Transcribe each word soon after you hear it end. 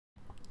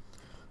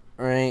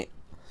Alright,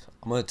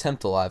 I'm gonna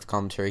attempt a live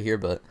commentary here,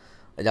 but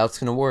I doubt it's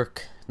gonna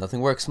work. Nothing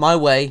works my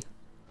way.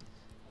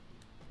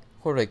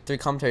 Recorded like 3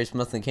 commentaries, but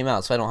nothing came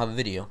out, so I don't have a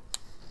video.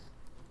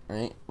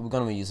 Alright, what we're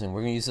gonna be using?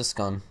 We're gonna use this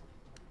gun.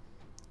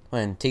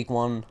 And take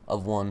 1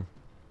 of 1.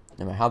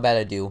 No matter how bad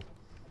I do,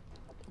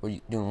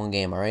 we're doing 1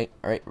 game, alright?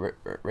 Alright,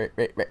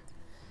 right.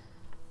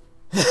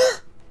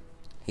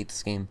 Hate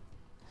this game.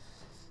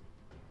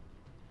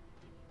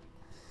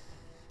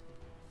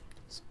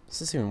 Is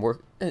this even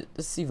work? Is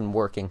this even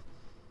working?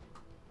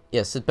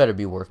 Yes, it better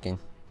be working.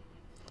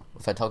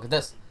 If I talk at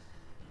this,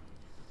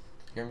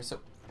 you hear me? So,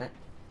 right.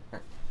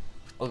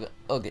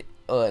 Okay.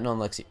 No,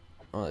 Lexi.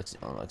 No,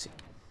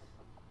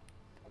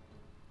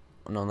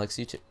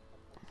 Lexi too.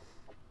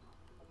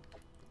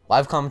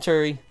 Live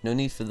commentary. No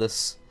need for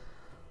this.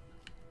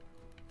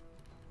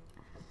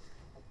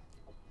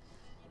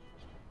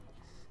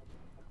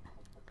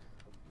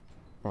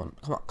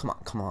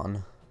 Come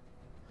on.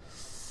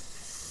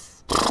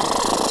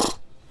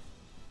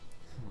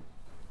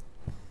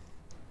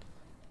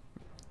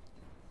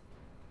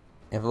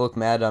 If I look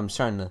mad, I'm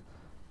trying to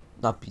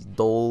not be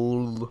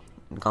dull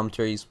in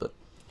commentaries, but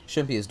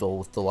shouldn't be as dull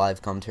with the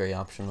live commentary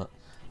option. But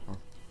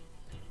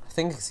I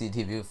think I can see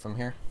TV from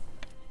here.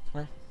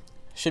 I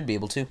should be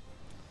able to.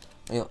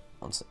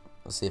 Let's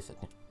see if it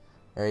can.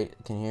 Alright,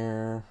 I can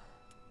hear.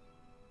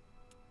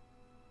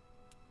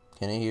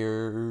 Can I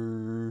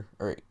hear?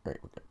 Alright,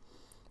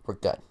 we're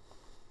good.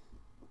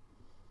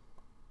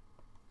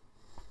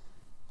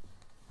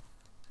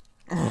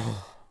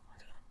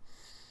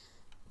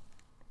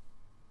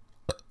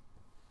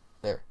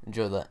 There,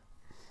 enjoy that.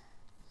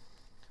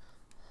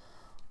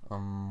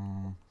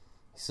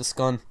 This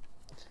gun.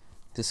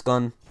 This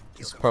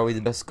is probably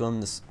the best gun in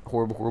this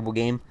horrible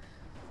game.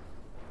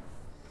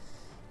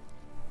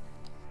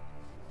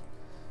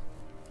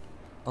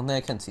 I don't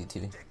think I can see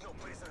TV.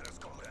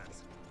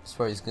 It's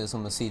probably as good as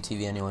I'm gonna see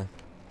TV anyway.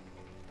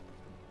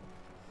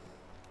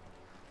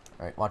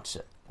 Alright, watch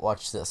it.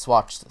 Watch this.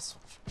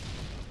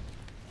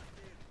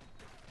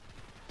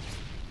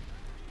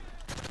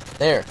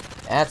 There.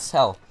 That's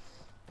hell.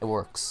 It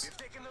works.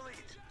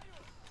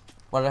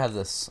 Why did I have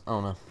this? I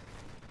don't know.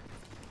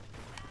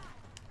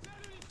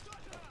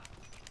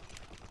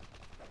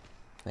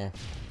 There.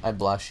 I had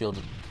blast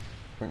shielded.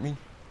 Hurt me.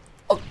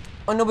 Oh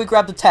no, we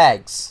grabbed the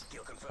tags.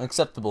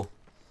 Unacceptable.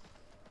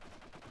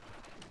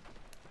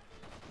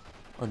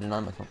 Oh, deny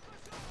my phone.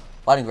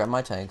 Well, I didn't grab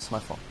my tags. My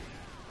fault.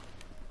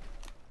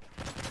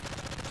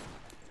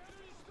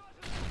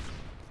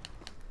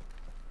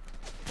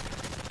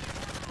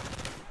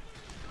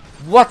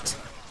 What?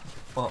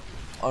 Oh,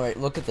 alright,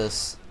 look at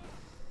this.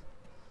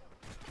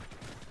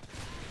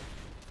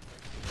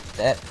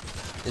 That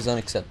is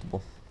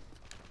unacceptable.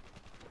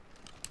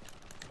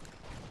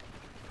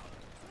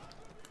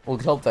 Well, it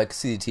could help if I could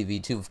see the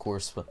TV too, of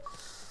course, but...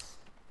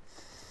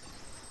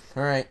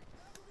 Alright.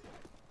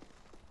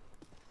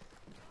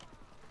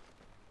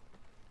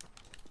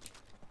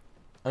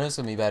 I know it's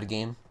gonna be a bad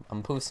game.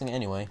 I'm posting it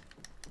anyway.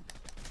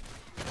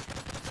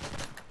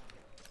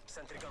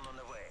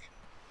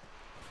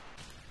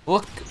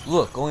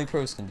 Look, only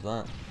pros can do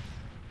that.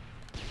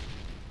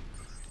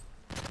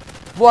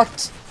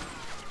 What?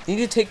 You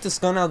need to take this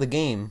gun out of the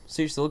game.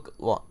 Seriously, look.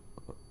 What?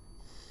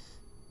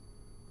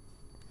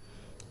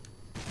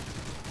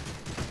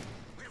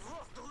 We've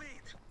lost the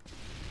lead.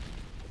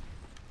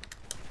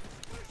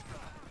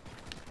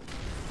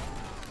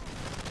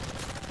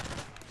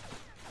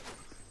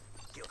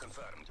 Kill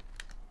confirmed.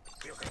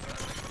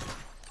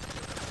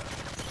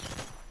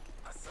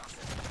 Assassin.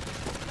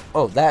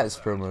 Oh, that is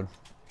pro mode.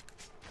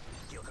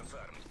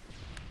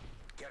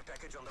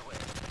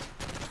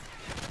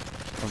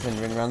 I'm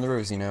gonna ring around the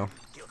rosy now.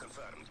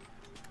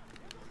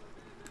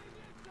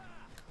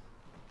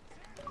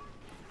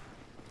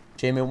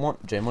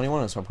 J-Money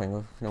wanna start playing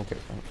with. I don't care.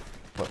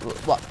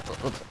 What?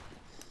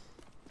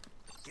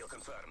 Kill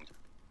confirmed.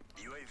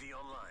 UAV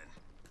online.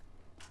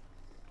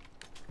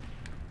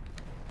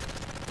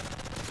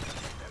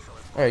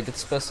 Alright, get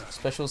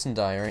specialist and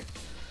die, alright?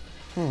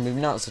 Maybe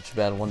not such a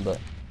bad one, but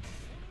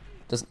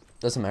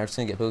doesn't matter, it's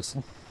gonna get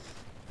posted.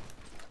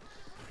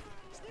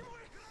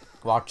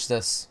 Watch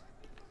this.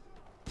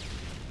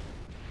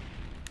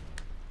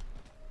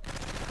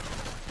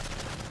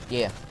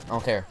 Yeah, I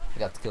don't care. I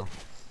got the kill.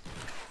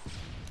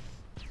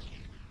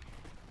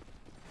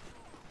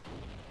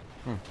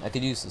 I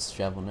could use this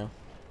javelin now.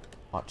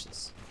 Watch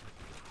this.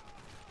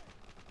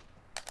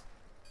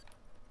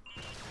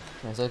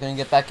 Is that gonna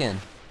get back in?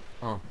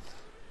 Oh.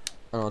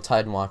 I don't know,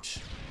 Tide and watch.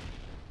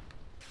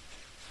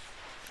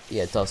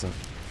 Yeah, it doesn't.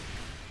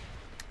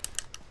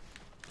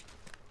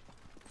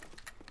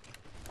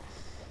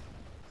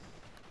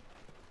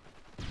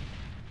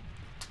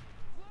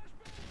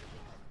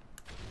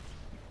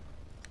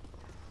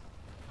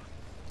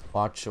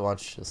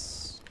 Watch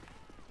this.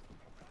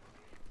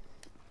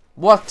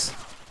 What?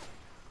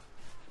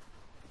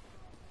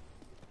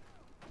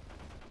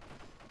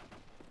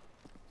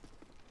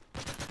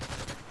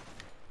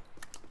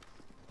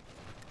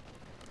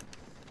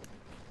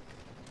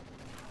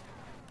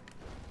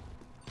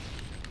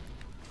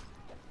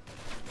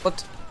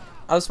 What?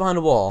 I was behind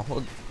a wall.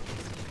 Well,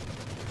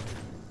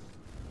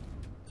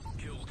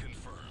 Kill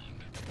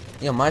confirmed.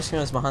 yeah, my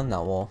screen was behind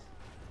that wall.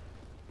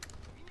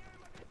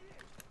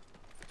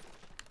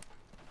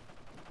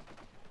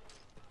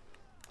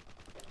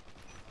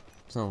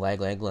 There's no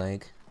lag. Enemy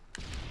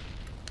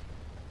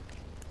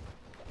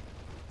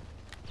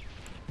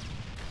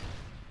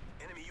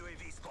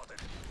UAV spotted.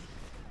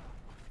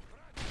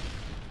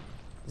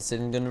 This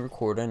isn't gonna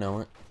record, I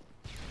know it.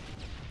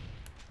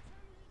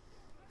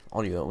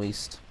 Audio at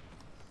least.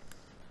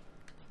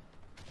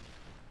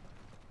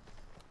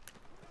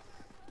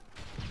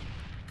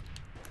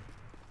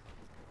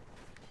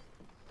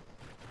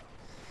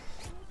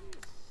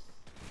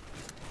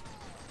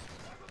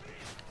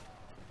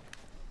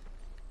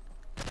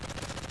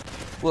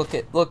 Look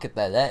at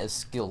that. That is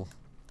skill.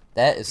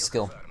 That is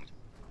skill. Confirmed.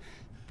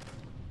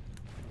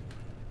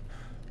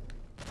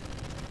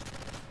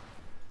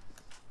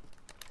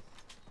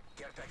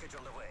 Care package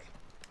on the way.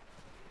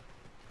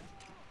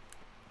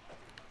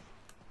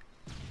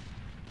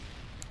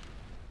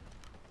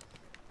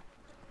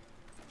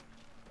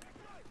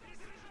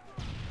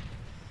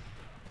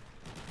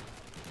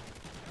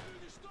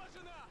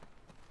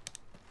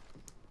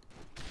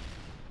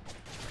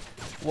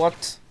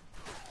 What?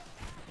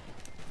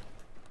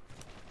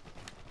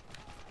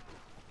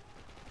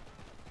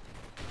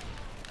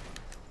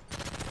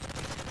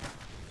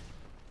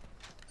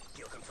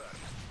 Kill confirmed.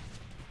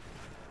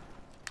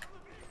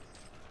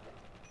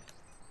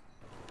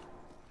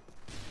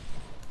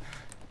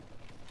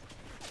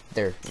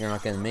 There, you're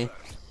not getting me.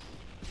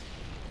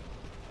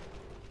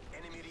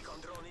 Enemy recon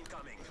drone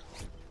incoming.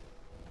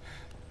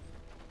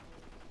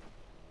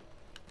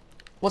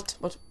 What?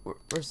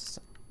 Where's this?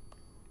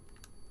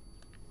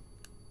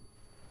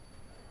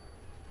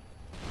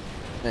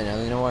 I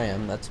know, you know where I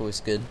am. That's always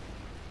good.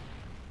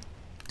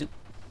 Doop.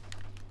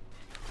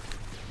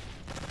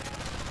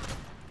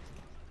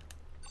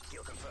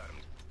 Kill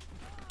confirmed.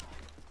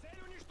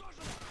 Kill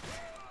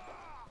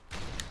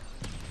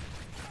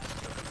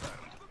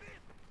confirmed.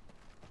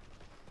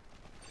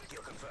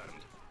 Kill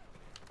confirmed.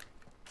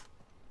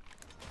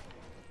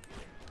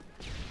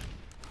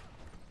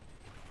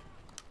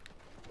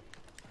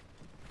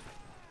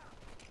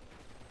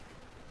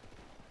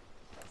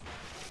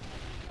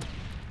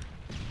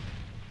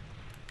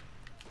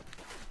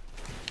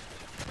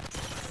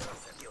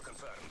 Kill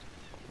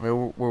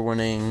confirmed. We're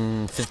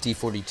winning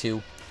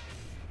 50-42.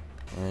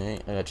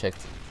 Alright, I gotta check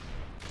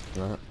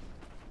that.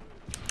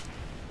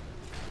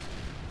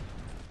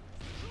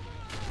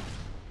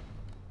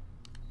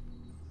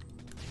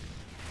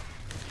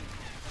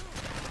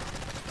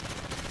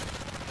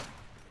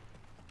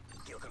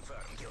 Kill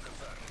confirmed. Kill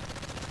confirmed.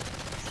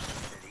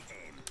 Steady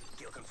aim.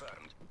 Kill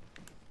confirmed.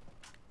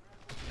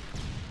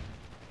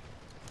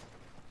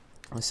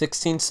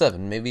 16-7.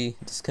 Maybe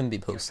this can be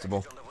Care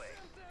postable. package on the way.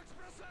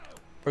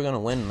 We're gonna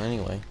win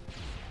anyway.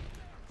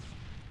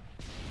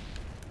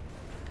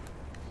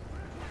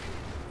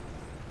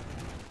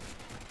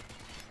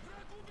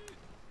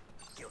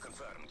 Kill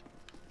confirmed.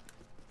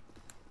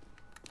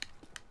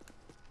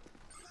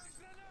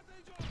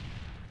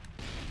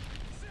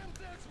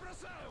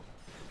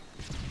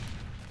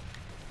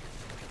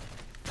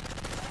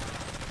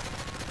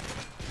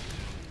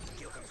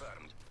 Kill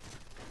confirmed.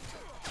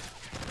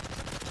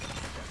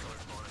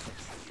 Specialist bonus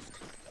achieved.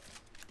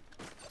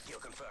 Kill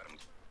confirmed.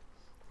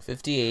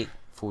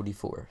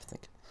 58-44, I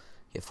think.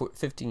 Yeah,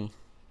 50.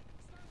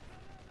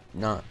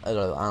 Not. I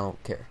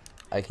don't care.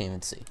 I can't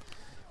even see.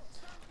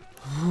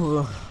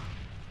 I'm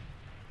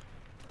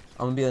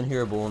gonna be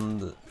unhearable in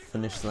the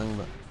finish thing,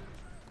 but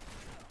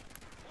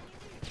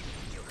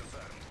Kill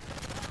confirmed.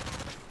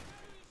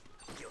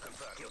 Kill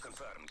confirmed. Kill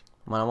confirmed.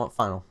 I want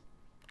final.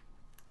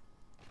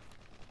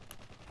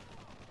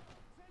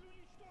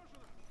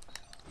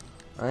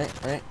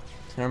 Alright.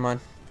 Never mind.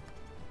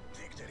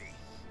 Victory.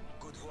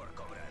 Good work,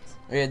 comrades.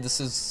 Yeah,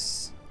 this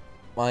is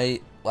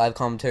my live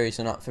commentary,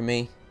 so not for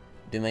me.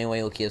 Do him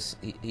anyway, look, he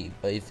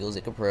feels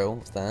like a pro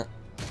with that.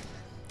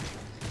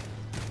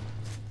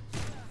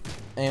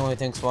 Anyway,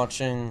 thanks for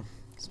watching.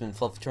 It's been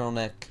Fluffy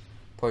Turtleneck,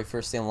 probably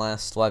first and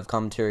last live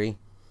commentary,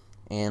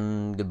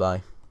 and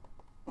goodbye.